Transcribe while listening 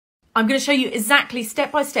I'm going to show you exactly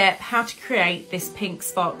step by step how to create this pink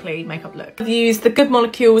sparkly makeup look. I've used the Good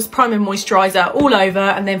Molecules Primer and Moisturiser all over,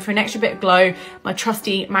 and then for an extra bit of glow, my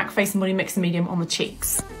trusty MAC Face and Body Mix and Medium on the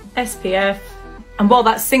cheeks. SPF. And while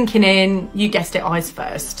that's sinking in, you guessed it, eyes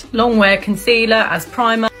first. Long wear concealer as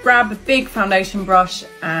primer. Grab a big foundation brush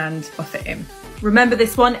and buff it in. Remember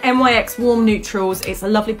this one, NYX Warm Neutrals. It's a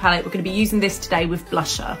lovely palette. We're going to be using this today with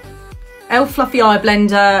blusher. e.l.f. Fluffy Eye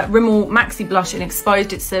Blender, Rimmel Maxi Blush in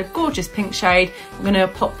Exposed. It's a gorgeous pink shade. I'm going to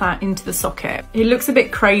pop that into the socket. It looks a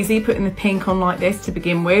bit crazy putting the pink on like this to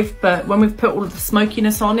begin with, but when we've put all of the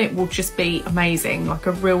smokiness on, it will just be amazing, like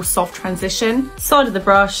a real soft transition. Side of the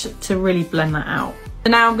brush to really blend that out. So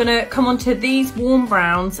now I'm going to come onto these warm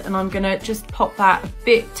browns and I'm going to just pop that a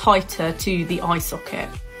bit tighter to the eye socket.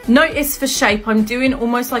 Notice for shape, I'm doing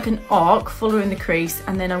almost like an arc following the crease,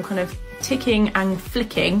 and then I'm kind of ticking and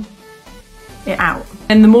flicking it out.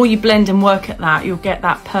 And the more you blend and work at that, you'll get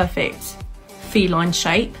that perfect feline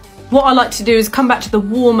shape. What I like to do is come back to the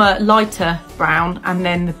warmer, lighter brown and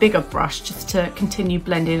then the bigger brush just to continue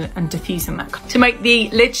blending and diffusing that. To make the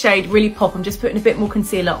lid shade really pop, I'm just putting a bit more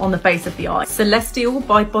concealer on the base of the eye. Celestial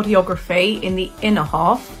by Bodyography in the inner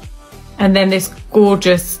half, and then this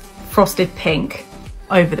gorgeous frosted pink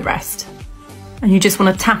over the rest. And you just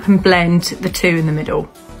want to tap and blend the two in the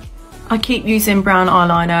middle. I keep using brown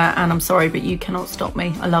eyeliner and I'm sorry, but you cannot stop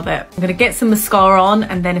me. I love it. I'm going to get some mascara on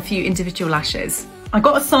and then a few individual lashes. I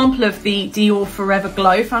got a sample of the Dior Forever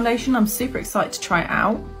Glow foundation. I'm super excited to try it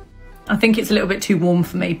out. I think it's a little bit too warm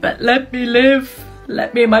for me, but let me live.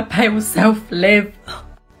 Let me and my pale self live. Oh,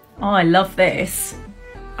 I love this.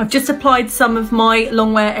 I've just applied some of my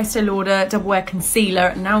Longwear Estee Lauder Double Wear Concealer,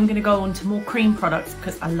 and now I'm going to go on to more cream products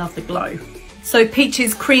because I love the glow. So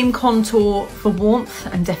Peach's Cream Contour for warmth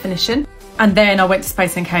and definition. And then I went to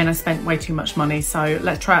Space NK and I spent way too much money, so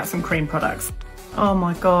let's try out some cream products. Oh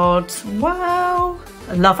my god, wow.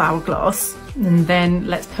 I love Hourglass. And then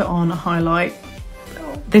let's put on a highlight.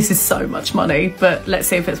 This is so much money, but let's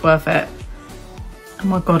see if it's worth it. Oh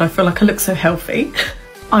my god, I feel like I look so healthy.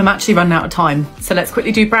 I'm actually running out of time, so let's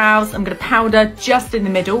quickly do brows. I'm going to powder just in the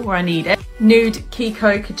middle where I need it. Nude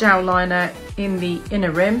Kiko Kajal liner in the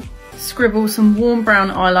inner rim. Scribble some warm brown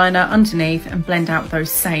eyeliner underneath and blend out those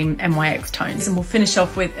same NYX tones. And we'll finish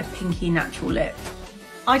off with a pinky natural lip.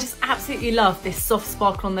 I just absolutely love this soft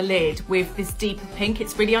sparkle on the lid with this deeper pink.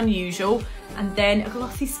 It's really unusual. And then a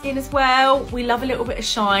glossy skin as well. We love a little bit of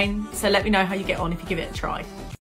shine, so let me know how you get on if you give it a try.